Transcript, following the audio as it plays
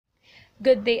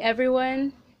Good day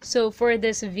everyone! So for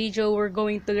this video, we're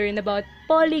going to learn about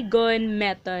Polygon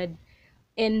method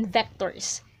in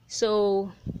vectors. So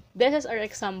this is our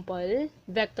example.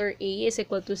 Vector A is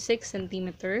equal to 6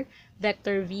 cm,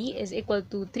 vector V is equal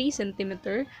to 3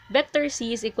 cm, vector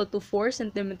C is equal to 4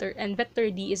 cm, and vector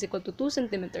D is equal to 2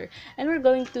 cm. And we're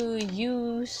going to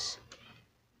use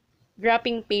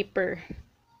wrapping paper.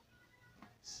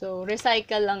 So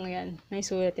recycle lang yan. May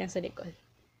sulat yan sa likod.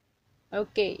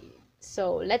 Okay,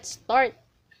 so let's start.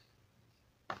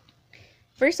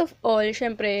 First of all,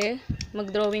 syempre,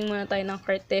 mag-drawing muna tayo ng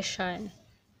Cartesian.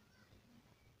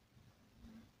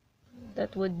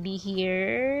 That would be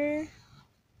here.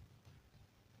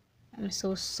 I'm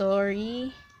so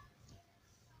sorry.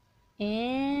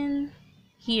 And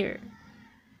here.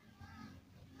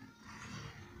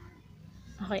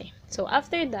 Okay, so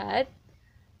after that,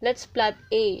 let's plot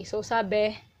A. So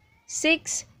sabi,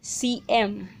 6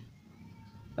 cm.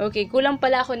 Okay, kulang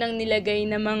pala ako ng nilagay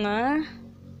na mga...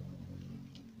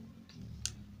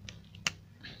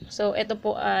 So, ito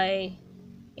po ay...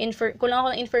 kulang ako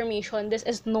ng information. This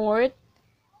is north.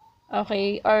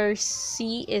 Okay, our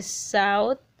C is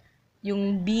south.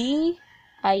 Yung B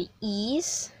ay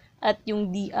east. At yung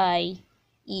D ay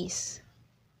east.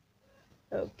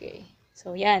 Okay.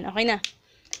 So, yan. Okay na.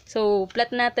 So,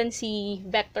 plot natin si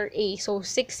vector A. So,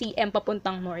 6 cm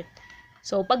papuntang north.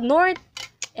 So, pag north,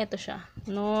 ito siya.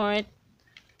 North,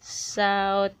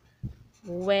 south,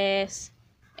 west,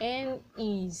 and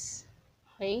east.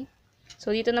 Okay?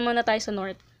 So, dito naman na tayo sa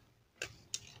north.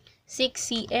 6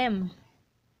 cm.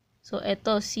 So,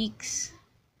 ito, 6.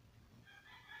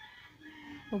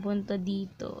 Pupunta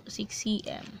dito. 6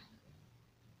 cm.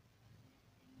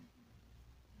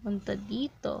 Punta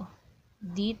dito.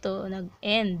 Dito,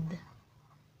 nag-end.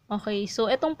 Okay? So,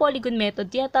 itong polygon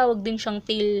method, tinatawag din siyang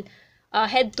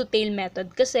head-to-tail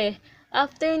method. Kasi,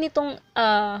 after nitong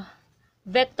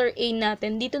vector A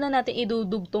natin, dito na natin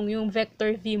idudugtong yung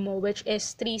vector V mo, which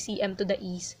is 3 cm to the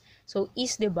east. So,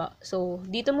 east, diba? So,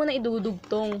 dito mo na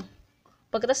idudugtong.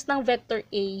 Pagkatapos ng vector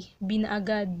A, B na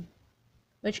agad,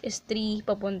 which is 3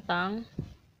 papuntang.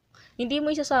 Hindi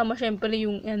mo isasama, syempre,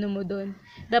 yung ano mo doon.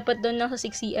 Dapat doon lang sa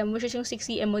 6 cm, which is yung 6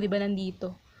 cm mo, diba,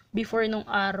 nandito? Before nung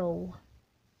arrow.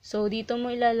 So, dito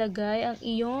mo ilalagay ang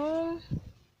iyong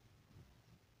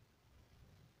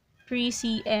 3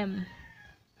 cm.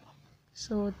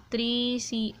 So, 3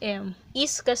 cm.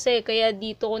 East kasi, kaya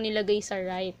dito ko nilagay sa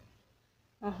right.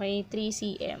 Okay, 3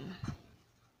 cm.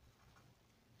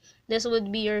 This would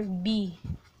be your B.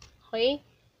 Okay?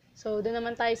 So, doon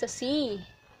naman tayo sa C.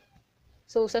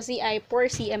 So, sa C ay 4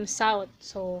 cm south.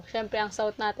 So, syempre, ang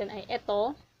south natin ay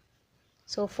ito.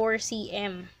 So, 4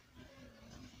 cm.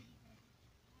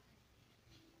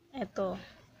 Ito.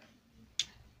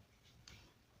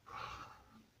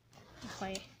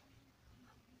 Okay.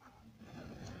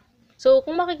 So,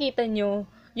 kung makikita nyo,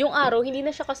 yung arrow, hindi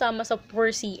na siya kasama sa 4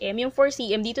 cm. Yung 4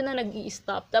 cm, dito na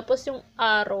nag-i-stop. Tapos, yung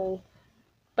arrow,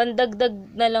 pandagdag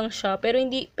na lang siya. Pero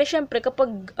hindi, syempre,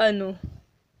 kapag,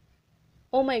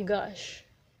 oh my gosh.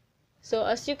 So,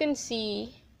 as you can see,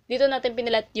 dito natin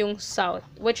pinalat yung south,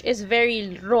 which is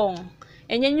very wrong.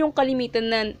 And yan yung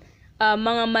kalimitan ng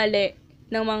mga mali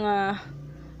ng mga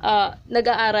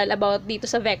nag-aaral about dito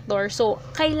sa vector. So,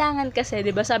 kailangan kasi, 'di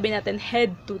ba, sabi natin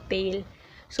head to tail.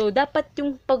 So, dapat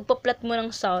yung pagpa-plot mo ng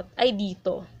south ay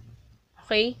dito.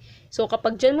 Okay? So,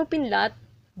 kapag dyan mo pinlat,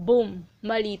 boom,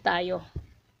 mali tayo.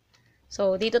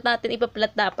 So, dito natin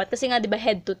ipa-plot dapat kasi nga 'di ba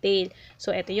head to tail. So,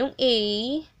 ito yung A,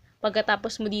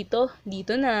 pagkatapos mo dito,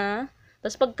 dito na.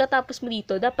 Tapos pagkatapos mo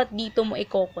dito, dapat dito mo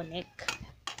i-connect.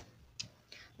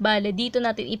 Bale, dito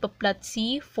natin ipa-plot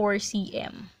si 4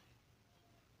 cm.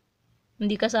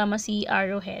 Hindi kasama si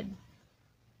arrowhead.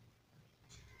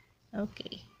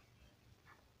 Okay.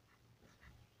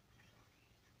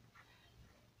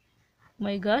 Oh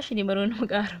my gosh, hindi marunong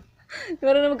mag-arrow. Hindi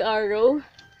marunong mag-arrow.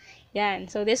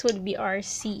 Yan. So, this would be our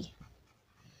C.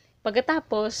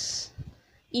 Pagkatapos,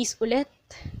 east ulit.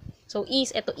 So,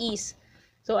 east. Ito east.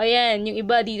 So, ayan. Yung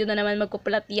iba, dito na naman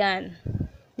magkuplat yan.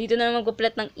 Dito na naman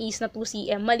magkuplat ng east na 2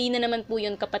 cm. Mali na naman po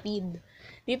yun, kapatid.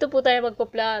 Dito po tayo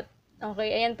magkuplat.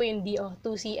 Okay, ayan po yung D, 2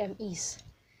 cm east.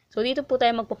 So, dito po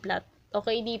tayo magpa-plot.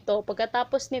 Okay, dito.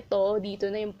 Pagkatapos nito, dito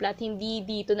na yung plot. Hindi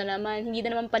dito na naman. Hindi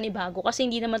na naman panibago. Kasi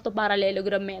hindi naman to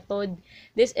parallelogram method.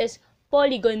 This is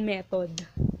polygon method.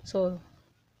 So,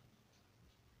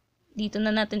 dito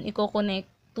na natin i-connect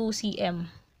 2 cm.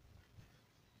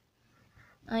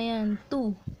 Ayan,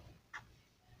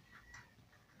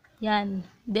 2. Yan.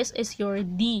 This is your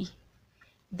D.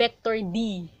 Vector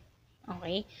D.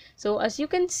 Okay? So, as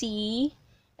you can see,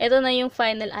 ito na yung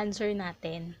final answer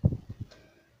natin.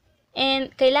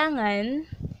 And kailangan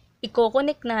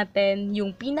i-connect natin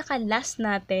yung pinaka-last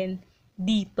natin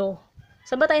dito.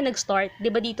 Saan ba tayo nag-start? 'Di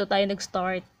ba dito tayo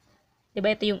nag-start? 'Di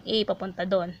ba ito yung A papunta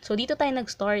doon. So dito tayo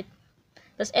nag-start.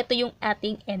 Tapos ito yung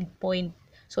ating endpoint.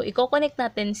 So i-connect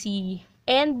natin si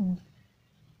end.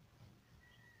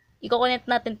 I-connect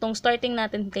natin tong starting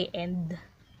natin kay end.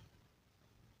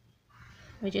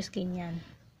 Which is ganyan.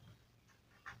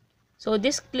 So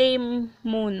disclaim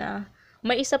muna,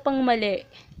 may isa pang mali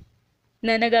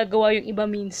na nagagawa yung iba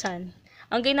minsan.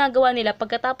 Ang ginagawa nila,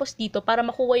 pagkatapos dito, para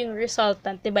makuha yung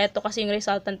resultant, diba? Ito kasi yung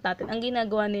resultant natin. Ang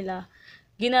ginagawa nila,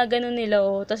 ginagano nila,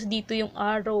 tapos dito yung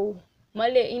arrow.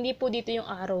 Mali, hindi po dito yung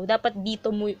arrow. Dapat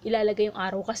dito mo ilalagay yung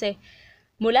arrow kasi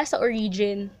mula sa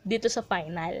origin, dito sa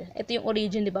final. Ito yung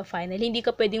origin, diba? Final. Hindi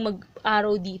ka pwedeng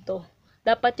mag-arrow dito.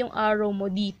 Dapat yung arrow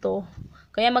mo dito.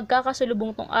 Kaya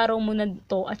magkakasalubong tong arrow mo na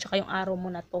to at saka yung arrow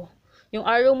mo na to. Yung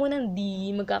arrow mo ng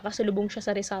D, magkakasalubong siya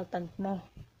sa resultant mo.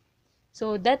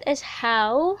 So, that is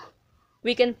how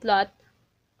we can plot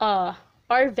our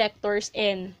vectors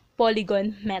in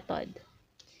Polygon method.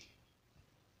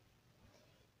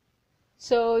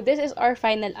 So, this is our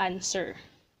final answer.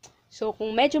 So,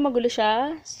 kung medyo magulo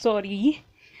siya, sorry.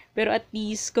 Pero at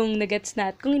least, kung nagets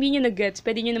kung hindi nyo nagets,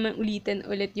 pwede nyo naman ulitin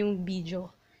ulit yung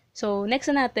video. So,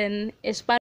 next na natin is